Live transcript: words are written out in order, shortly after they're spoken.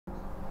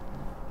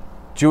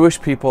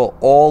Jewish people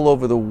all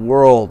over the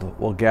world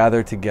will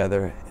gather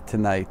together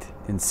tonight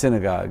in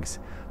synagogues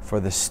for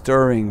the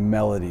stirring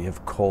melody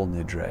of Kol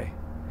Nidrei.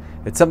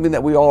 It's something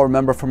that we all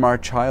remember from our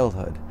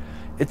childhood.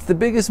 It's the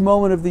biggest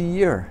moment of the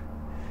year.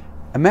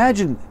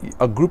 Imagine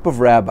a group of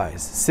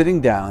rabbis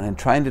sitting down and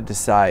trying to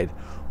decide,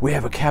 we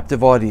have a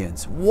captive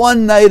audience,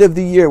 one night of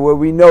the year where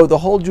we know the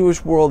whole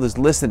Jewish world is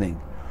listening.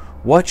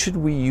 What should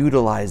we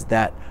utilize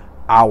that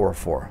hour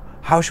for?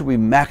 How should we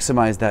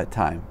maximize that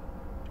time?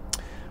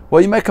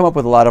 Well, you might come up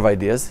with a lot of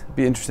ideas. It'd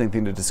be an interesting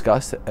thing to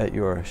discuss at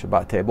your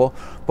Shabbat table.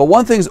 But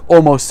one thing's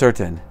almost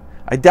certain.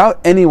 I doubt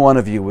any one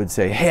of you would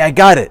say, hey, I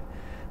got it.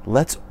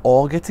 Let's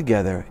all get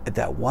together at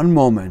that one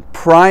moment,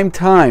 prime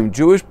time,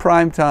 Jewish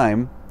prime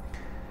time,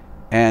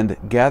 and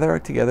gather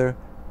together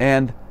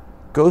and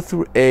go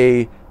through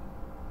a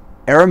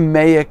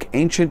Aramaic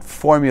ancient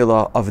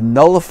formula of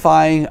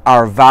nullifying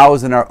our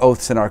vows and our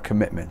oaths and our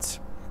commitments.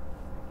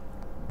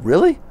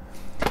 Really?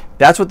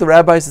 That's what the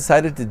rabbis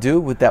decided to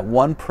do with that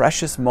one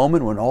precious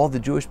moment when all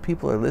the Jewish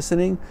people are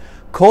listening?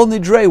 Kol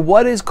Nidrei.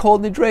 What is Kol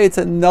Nidrei? It's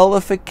a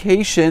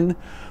nullification.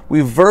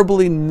 We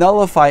verbally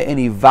nullify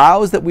any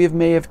vows that we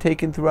may have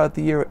taken throughout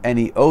the year,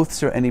 any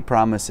oaths or any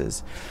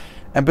promises.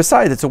 And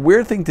besides, it's a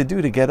weird thing to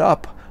do to get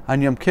up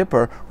on Yom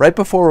Kippur, right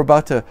before we're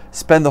about to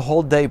spend the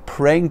whole day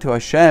praying to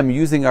Hashem,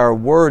 using our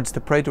words to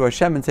pray to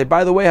Hashem and say,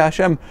 by the way,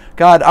 Hashem,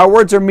 God, our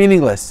words are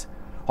meaningless.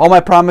 All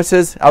my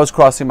promises, I was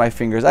crossing my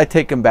fingers. I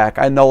take them back.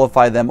 I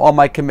nullify them. All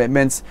my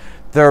commitments,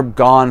 they're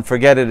gone.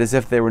 Forget it, as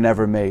if they were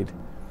never made.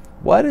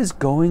 What is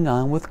going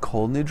on with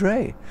Kol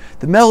Nidrei?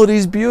 The melody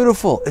is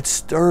beautiful. It's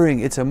stirring.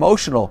 It's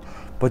emotional.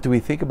 But do we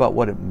think about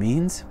what it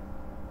means?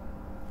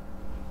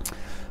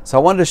 So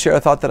I wanted to share a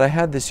thought that I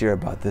had this year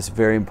about this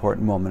very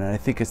important moment, and I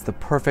think it's the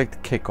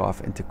perfect kickoff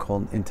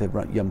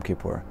into Yom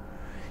Kippur.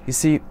 You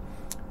see,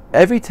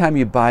 every time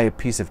you buy a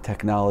piece of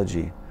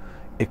technology,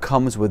 it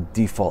comes with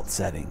default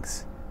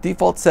settings.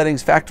 Default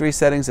settings, factory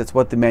settings, that's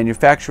what the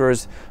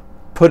manufacturers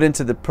put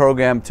into the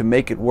program to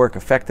make it work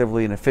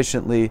effectively and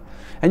efficiently.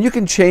 And you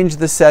can change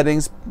the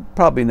settings,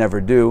 probably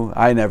never do,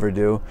 I never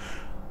do.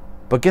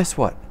 But guess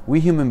what? We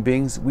human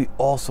beings, we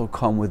also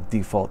come with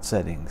default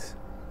settings.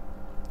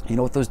 You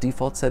know what those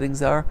default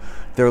settings are?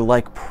 They're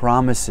like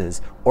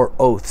promises or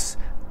oaths.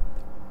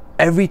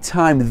 Every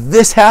time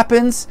this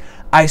happens,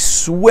 I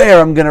swear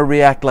I'm going to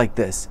react like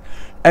this.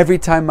 Every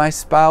time my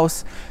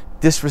spouse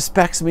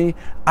disrespects me,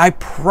 I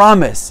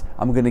promise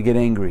I'm going to get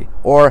angry.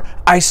 Or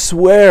I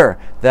swear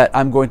that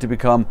I'm going to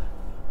become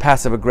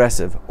passive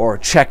aggressive or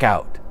check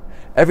out.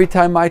 Every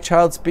time my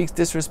child speaks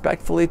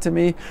disrespectfully to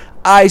me,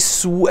 I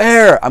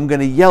swear I'm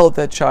going to yell at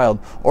that child.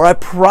 Or I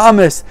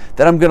promise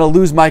that I'm going to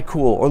lose my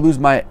cool or lose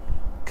my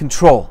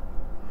control.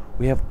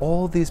 We have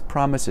all these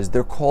promises.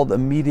 They're called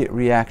immediate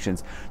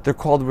reactions. They're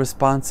called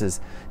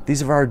responses.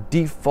 These are our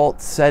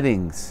default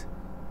settings.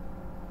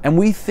 And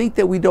we think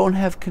that we don't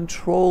have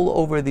control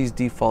over these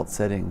default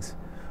settings.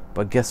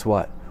 But guess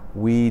what?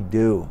 We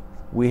do.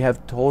 We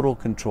have total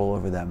control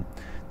over them.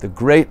 The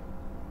great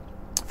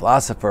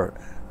philosopher,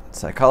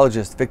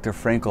 psychologist Viktor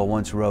Frankl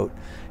once wrote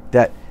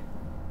that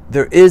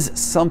there is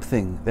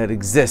something that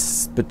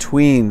exists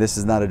between, this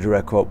is not a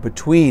direct quote,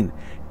 between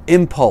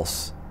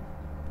impulse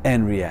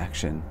and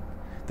reaction.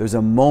 There's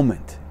a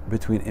moment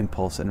between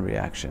impulse and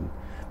reaction,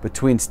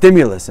 between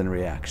stimulus and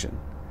reaction.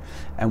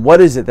 And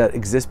what is it that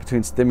exists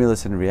between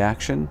stimulus and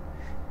reaction?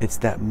 It's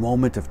that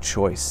moment of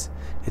choice.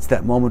 It's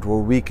that moment where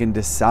we can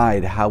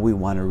decide how we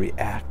want to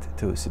react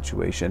to a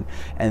situation.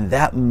 And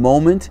that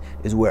moment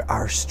is where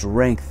our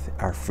strength,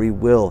 our free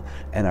will,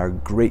 and our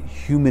great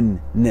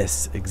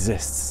humanness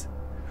exists.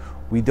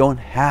 We don't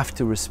have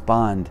to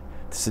respond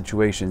to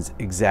situations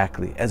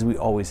exactly as we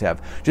always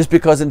have. Just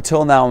because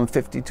until now I'm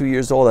 52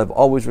 years old, I've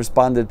always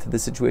responded to the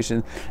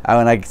situation.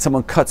 When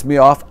someone cuts me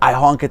off, I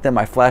honk at them,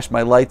 I flash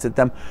my lights at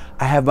them.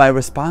 I have my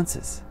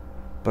responses,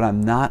 but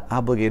I'm not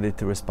obligated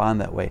to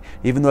respond that way.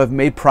 Even though I've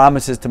made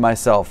promises to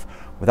myself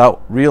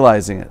without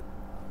realizing it,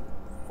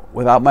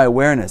 without my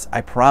awareness,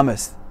 I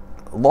promised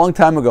a long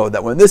time ago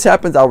that when this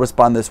happens, I'll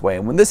respond this way.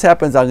 And when this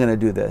happens, I'm going to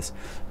do this.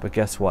 But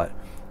guess what?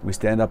 We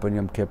stand up on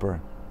Yom Kippur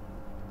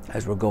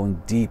as we're going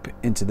deep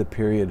into the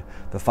period,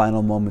 the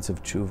final moments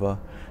of tshuva,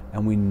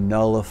 and we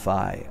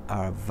nullify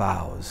our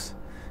vows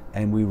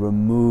and we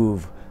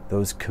remove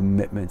those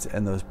commitments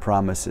and those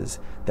promises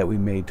that we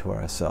made to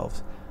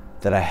ourselves,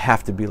 that I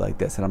have to be like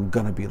this and I'm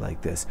going to be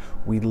like this.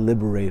 We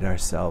liberate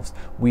ourselves.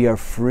 We are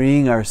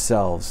freeing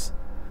ourselves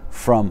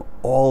from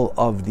all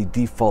of the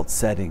default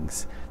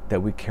settings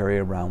that we carry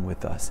around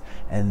with us.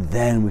 And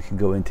then we can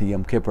go into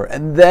Yom Kippur,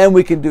 and then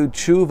we can do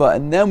tshuva,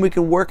 and then we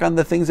can work on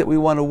the things that we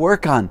want to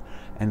work on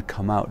and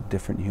come out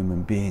different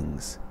human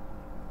beings.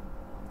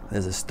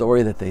 There's a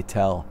story that they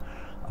tell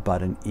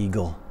about an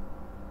eagle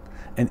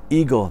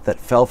that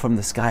fell from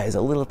the sky as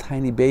a little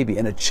tiny baby,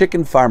 and a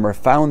chicken farmer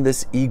found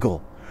this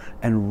eagle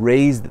and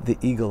raised the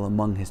eagle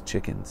among his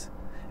chickens.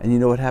 And you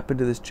know what happened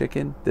to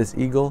this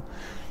eagle?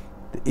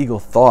 The eagle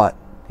thought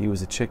he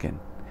was a chicken,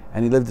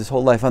 And he lived his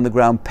whole life on the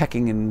ground,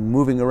 pecking and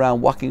moving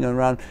around, walking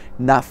around,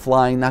 not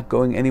flying, not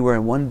going anywhere.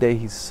 And one day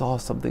he saw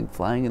something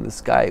flying in the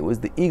sky. It was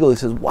the eagle. He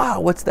says, wow,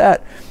 what's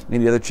that?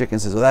 And the other chicken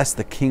says, well, that's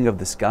the king of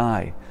the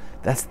sky.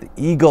 That's the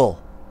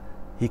eagle.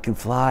 He can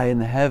fly in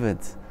the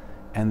heavens.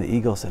 And the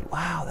eagle said,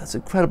 wow, that's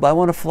incredible. I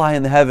want to fly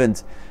in the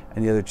heavens.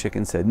 And the other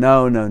chicken said,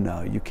 no, no,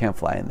 no, you can't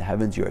fly in the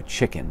heavens. You're a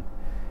chicken.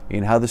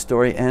 And how the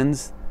story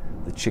ends?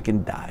 The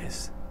chicken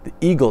dies. The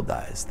eagle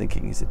dies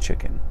thinking he's a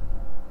chicken.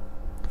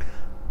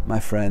 My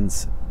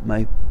friends,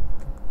 my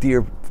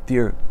dear,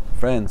 dear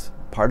friends,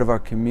 part of our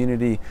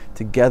community,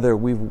 together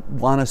we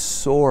want to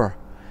soar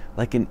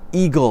like an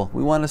eagle.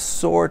 We want to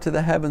soar to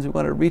the heavens. We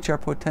want to reach our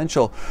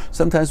potential.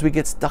 Sometimes we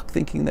get stuck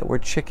thinking that we're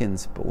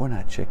chickens, but we're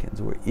not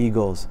chickens. We're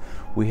eagles.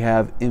 We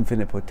have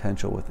infinite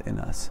potential within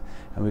us.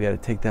 And we got to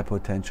take that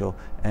potential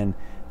and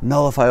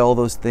nullify all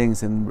those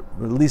things and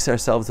release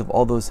ourselves of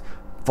all those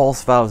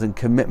false vows and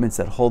commitments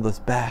that hold us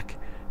back,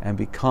 and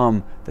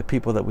become the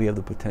people that we have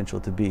the potential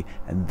to be.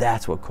 And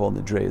that's what Kol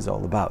Nidrei is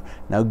all about.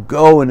 Now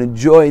go and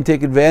enjoy and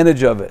take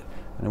advantage of it.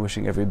 And I'm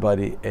wishing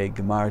everybody a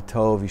Gemar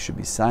Tov. You should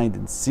be signed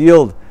and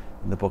sealed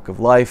in the book of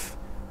life.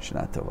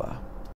 Shana Tova.